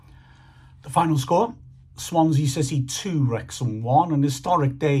The final score, Swansea City 2, Wrexham 1. An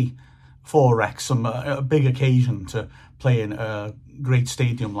historic day for Wrexham, a big occasion to play in a great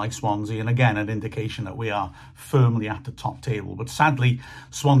stadium like Swansea, and again an indication that we are firmly at the top table. But sadly,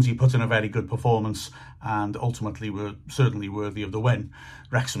 Swansea put in a very good performance and ultimately were certainly worthy of the win.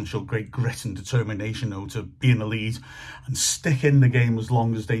 Wrexham showed great grit and determination though to be in the lead and stick in the game as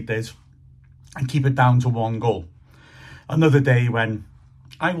long as they did and keep it down to 1 goal. Another day when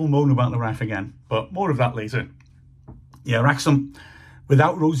I will moan about the ref again, but more of that later. Yeah, Wrexham,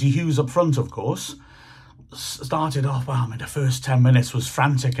 without Rosie Hughes up front, of course, started off, the first 10 minutes was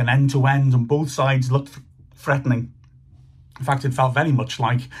frantic and end-to-end, and both sides looked threatening. In fact, it felt very much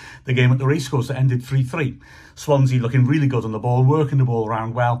like the game at the racecourse that ended 3-3. Swansea looking really good on the ball, working the ball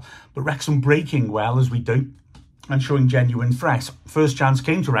around well, but Wrexham breaking well, as we do, and showing genuine threat. First chance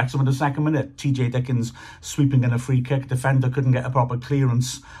came to Wrexham in the 2nd minute. TJ Dickens sweeping in a free kick. Defender couldn't get a proper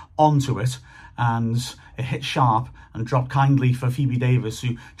clearance onto it, and it hit sharp and dropped kindly for Phoebe Davis,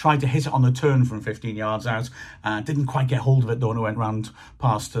 who tried to hit it on the turn from 15 yards out. Didn't quite get hold of it though, and it went round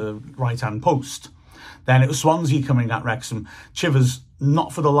past the right-hand post. Then it was Swansea coming at Wrexham. Chivers,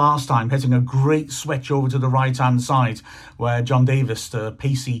 not for the last time, hitting a great switch over to the right-hand side where John Davis, the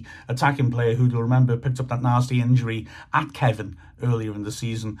pacey attacking player who, you'll remember, picked up that nasty injury at Kevin earlier in the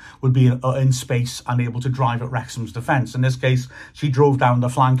season, would be in space and able to drive at Wrexham's defence. In this case, she drove down the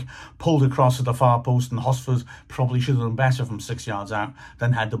flank, pulled across at the far post, and Hosford probably should have done better from 6 yards out,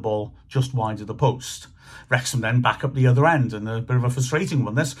 then had the ball just wide of the post. Wrexham then back up the other end, and a bit of a frustrating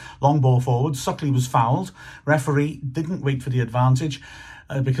one. This long ball forward, Suckley was fouled. Referee didn't wait for the advantage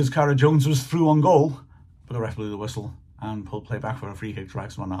because Cara Jones was through on goal, but the ref blew the whistle and pulled play back for a free kick to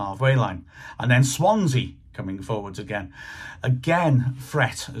Wrexham on the halfway line. And then Swansea coming forwards again. Again,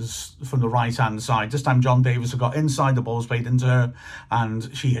 threat is from the right-hand side. This time John Davis had got inside, the ball was played into her,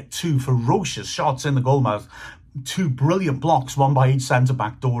 and she hit 2 ferocious shots in the goalmouth. 2 brilliant blocks, one by each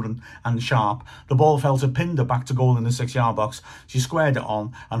centre-back, Doran and Sharp. The ball fell to Pinder back to goal in the 6-yard box. She squared it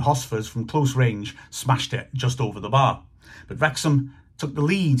on, and Hosford from close range smashed it just over the bar. But Wrexham took the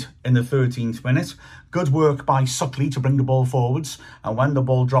lead in the 13th minute. Good work by Suckley to bring the ball forwards, and when the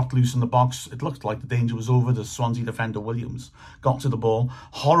ball dropped loose in the box, it looked like the danger was over. The Swansea defender Williams got to the ball.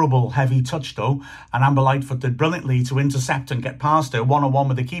 Horrible heavy touch though, and Amber Lightfoot did brilliantly to intercept and get past her one-on-one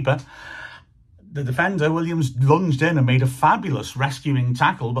with the keeper. The defender, Williams, lunged in and made a fabulous rescuing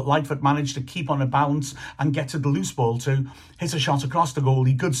tackle, but Lightfoot managed to keep on a bounce and get to the loose ball to hit a shot across the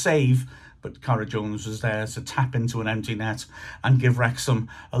goalie. Good save, but Cara Jones was there to tap into an empty net and give Wrexham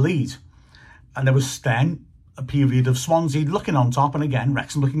a lead. And there was then a period of Swansea looking on top, and again,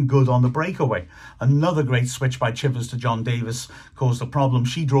 Wrexham looking good on the breakaway. Another great switch by Chivers to John Davis caused a problem.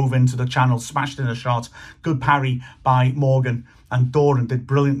 She drove into the channel, smashed in a shot. Good parry by Morgan, and Doran did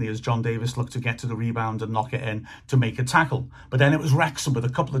brilliantly as John Davis looked to get to the rebound and knock it in to make a tackle. But then it was Wrexham with a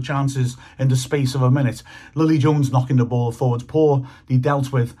couple of chances in the space of a minute. Lily Jones knocking the ball forwards, poorly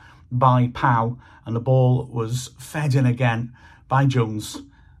dealt with by Powell, and the ball was fed in again by Jones.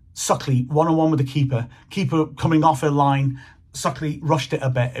 Suckley one-on-one with the keeper. Keeper coming off her line. Suckley rushed it a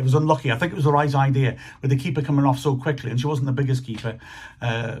bit. It was unlucky. I think it was the right idea with the keeper coming off so quickly, and she wasn't the biggest keeper.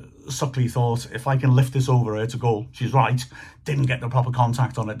 Suckley thought, if I can lift this over her to goal, she's right. Didn't get the proper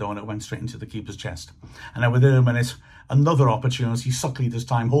contact on it though, and it went straight into the keeper's chest. And then within a minute, another opportunity. Suckley this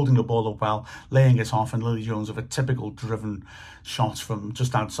time holding the ball up well, laying it off, and Lily Jones with a typical driven shot from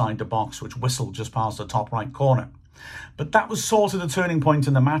just outside the box, which whistled just past the top right corner. But that was sort of the turning point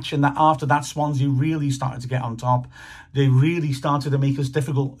in the match, and that after that Swansea really started to get on top. They really started to make it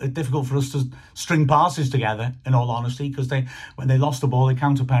difficult for us to string passes together, in all honesty, because when they lost the ball, they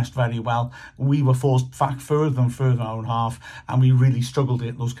counter-pressed very well. We were forced back further and further in our own half, and we really struggled to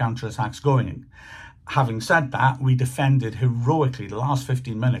get those counter-attacks going. Having said that, we defended heroically the last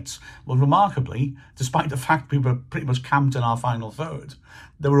 15 minutes. Well, remarkably, despite the fact we were pretty much camped in our final third,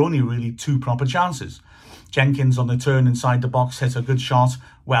 there were only really 2 proper chances. Jenkins on the turn inside the box hit a good shot,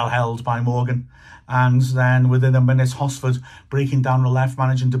 well held by Morgan. And then within a minute, Hosford breaking down the left,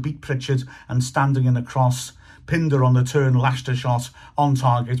 managing to beat Pritchard and standing in the cross. Pinder on the turn lashed a shot on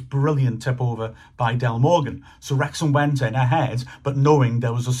target. Brilliant tip over by Del Morgan. So Wrexham went in ahead, but knowing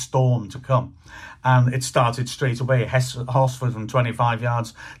there was a storm to come. And it started straight away. Hosford from 25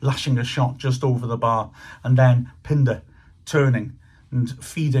 yards, lashing a shot just over the bar. And then Pinder turning and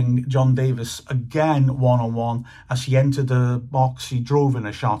feeding John Davis again one-on-one. As he entered the box, he drove in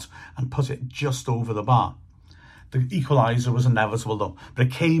a shot and put it just over the bar. The equaliser was inevitable though, but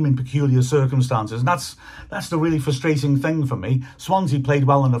it came in peculiar circumstances, and that's the really frustrating thing for me. Swansea played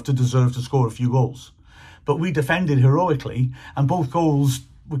well enough to deserve to score a few goals, but we defended heroically, and both goals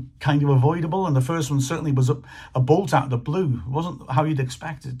were kind of avoidable, and the first one certainly was a bolt out of the blue. It wasn't how you'd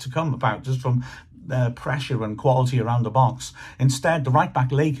expect it to come about, just from pressure and quality around the box. Instead, the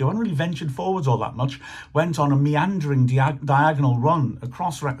right-back Lake, who hadn't really ventured forwards all that much, went on a meandering diagonal run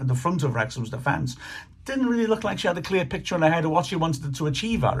across the front of Wrexham's defence. Didn't really look like she had a clear picture in her head of what she wanted to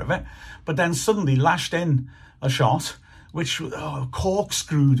achieve out of it, but then suddenly lashed in a shot which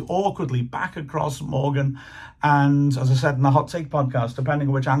corkscrewed awkwardly back across Morgan. And as I said in the Hot Take podcast, depending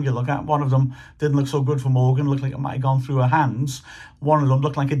on which angle you look at, one of them didn't look so good for Morgan, looked like it might have gone through her hands. One of them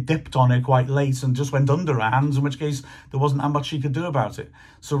looked like it dipped on her quite late and just went under her hands, in which case there wasn't that much she could do about it.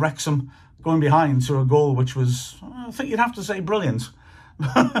 So Wrexham going behind to a goal which was, I think you'd have to say, brilliant,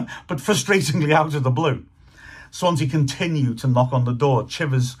 but frustratingly out of the blue. Swansea continued to knock on the door.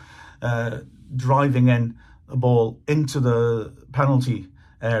 Chivers driving in the ball into the penalty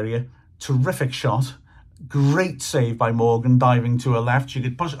area. Terrific shot. Great save by Morgan, diving to her left. She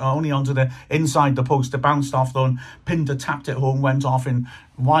could push it only onto the inside the post. It bounced off though, and Pinder tapped it home, went off in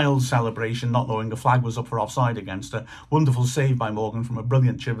wild celebration, not knowing the flag was up for offside against her. Wonderful save by Morgan from a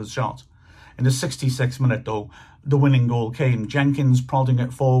brilliant Chivers shot. In the 66th minute though, the winning goal came. Jenkins prodding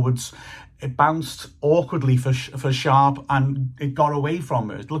it forwards. It bounced awkwardly for Sharp, and it got away from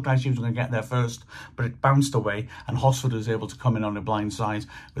her. It looked like she was going to get there first, but it bounced away, and Hosford was able to come in on the blind side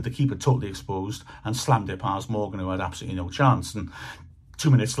with the keeper totally exposed and slammed it past Morgan, who had absolutely no chance. And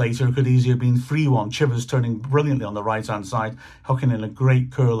 2 minutes later, it could easily have been 3-1. Chivers turning brilliantly on the right-hand side, hooking in a great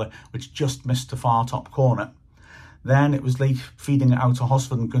curler, which just missed the far top corner. Then it was Lake feeding it out to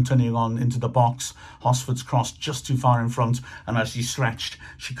Hosford and continuing on into the box. Hosford's cross just too far in front, and as she stretched,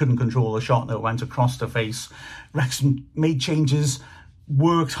 she couldn't control the shot that went across the face. Wrexham made changes,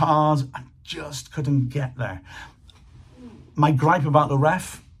 worked hard, and just couldn't get there. My gripe about the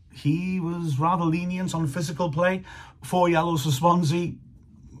ref, he was rather lenient on physical play. 4 yellows for Swansea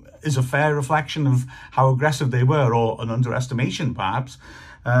is a fair reflection of how aggressive they were, or an underestimation perhaps.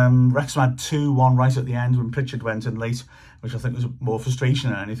 Wrexham had 2-1 right at the end when Pritchard went in late, which I think was more frustration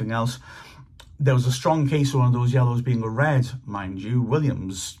than anything else. There was a strong case for one of those yellows being a red, mind you.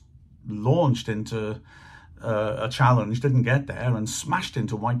 Williams launched into a challenge, didn't get there, and smashed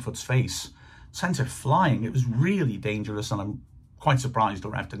into Whitefoot's face, sent it flying. It was really dangerous, and I'm quite surprised the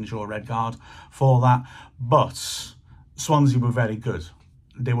ref didn't show a red card for that. But Swansea were very good.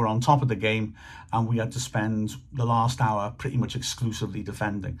 They were on top of the game, and we had to spend the last hour pretty much exclusively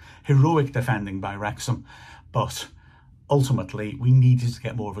defending. Heroic defending by Wrexham, but ultimately we needed to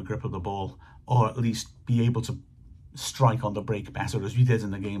get more of a grip of the ball, or at least be able to strike on the break better, as we did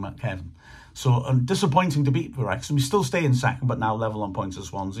in the game at Kevin. So disappointing to beat Wrexham. We still stay in second, but now level on points as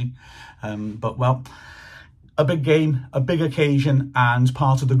Swansea. But well, a big game, a big occasion, and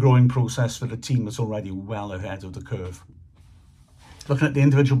part of the growing process for the team that's already well ahead of the curve. Looking at the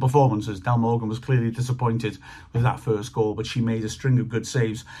individual performances, Del Morgan was clearly disappointed with that first goal, but she made a string of good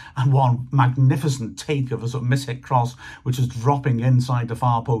saves and one magnificent take of a sort of mishit cross, which was dropping inside the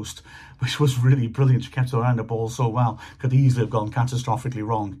far post, which was really brilliant. She kept around the ball so well, could easily have gone catastrophically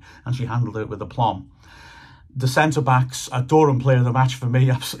wrong, and she handled it with aplomb. The centre-backs, a Durham player of the match for me,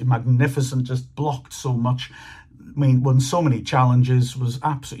 absolutely magnificent, just blocked so much. I mean, won so many challenges, was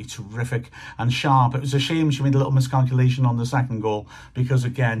absolutely terrific. And Sharp, it was a shame she made a little miscalculation on the second goal, because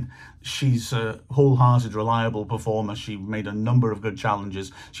again, she's a wholehearted, reliable performer. She made a number of good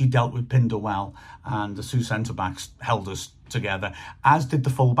challenges. She dealt with Pinder well, and the two centre-backs held us together, as did the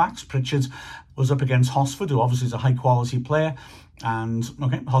full-backs. Pritchard was up against Hosford, who obviously is a high-quality player, and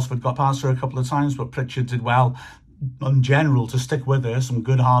okay, Hosford got past her a couple of times, but Pritchard did well in general to stick with her. Some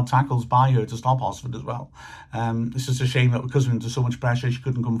good hard tackles by her to stop Hosford as well. It's just a shame that because we're under so much pressure, she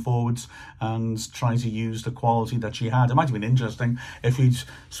couldn't come forwards and try to use the quality that she had. It might have been interesting if we'd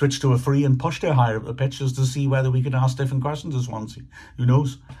switched to a free and pushed her higher up the pitch, just to see whether we could ask different questions to Swansea. Who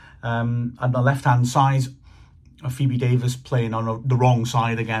knows? On the left-hand side, Phoebe Davis playing on the wrong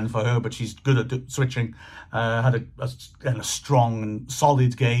side again for her, but she's good at switching. Had a strong and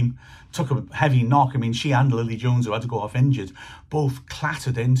solid game. Took a heavy knock. I mean, she and Lily Jones, who had to go off injured, both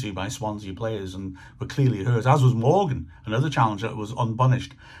clattered into by Swansea players and were clearly hurt, as was Morgan, another challenger that was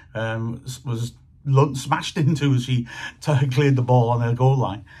unpunished, was smashed into as she cleared the ball on their goal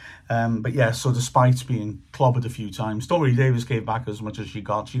line. But yeah, so despite being clobbered a few times, Story Davis gave back as much as she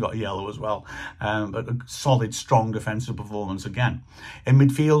got a yellow as well. But a solid, strong defensive performance again. In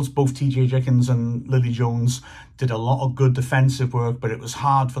midfield, both TJ Jenkins and Lily Jones did a lot of good defensive work, but it was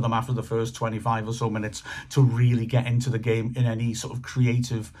hard for them after the first 25 or so minutes to really get into the game in any sort of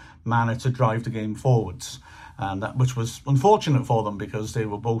creative manner to drive the game forwards. And that, which was unfortunate for them, because they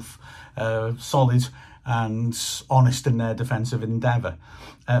were both solid and honest in their defensive endeavour.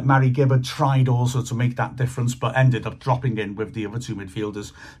 Mary Gibbard tried also to make that difference, but ended up dropping in with the other two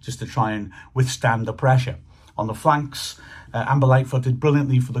midfielders just to try and withstand the pressure. On the flanks, Amber Lightfoot did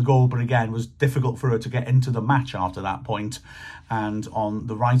brilliantly for the goal, but again, it was difficult for her to get into the match after that point. And on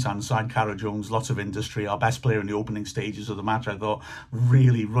the right-hand side, Cara Jones, lots of industry, our best player in the opening stages of the match, I thought,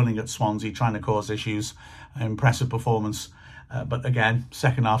 really running at Swansea, trying to cause issues. Impressive performance. But again,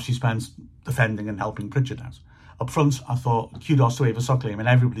 second half, she spends defending and helping Pritchard out. Up front, I thought, kudos to Ava Suckley. I mean,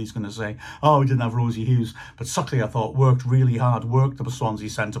 everybody's going to say, oh, we didn't have Rosie Hughes. But Suckley, I thought, worked really hard, worked the Swansea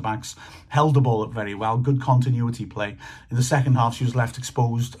centre-backs, held the ball up very well, good continuity play. In the second half, she was left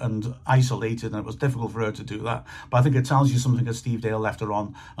exposed and isolated, and it was difficult for her to do that. But I think it tells you something that Steve Dale left her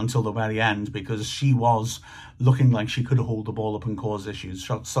on until the very end, because she was looking like she could hold the ball up and cause issues.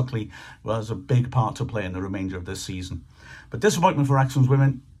 Suckley was a big part to play in the remainder of this season. But disappointment for Wrexham's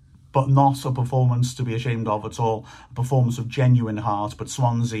women, but not a performance to be ashamed of at all. A performance of genuine heart. But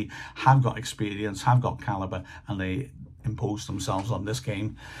Swansea have got experience, have got calibre, and they imposed themselves on this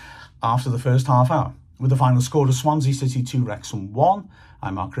game after the first half hour. With the final score of Swansea City 2, Wrexham 1,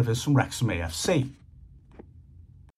 I'm Mark Griffiths from Wrexham AFC.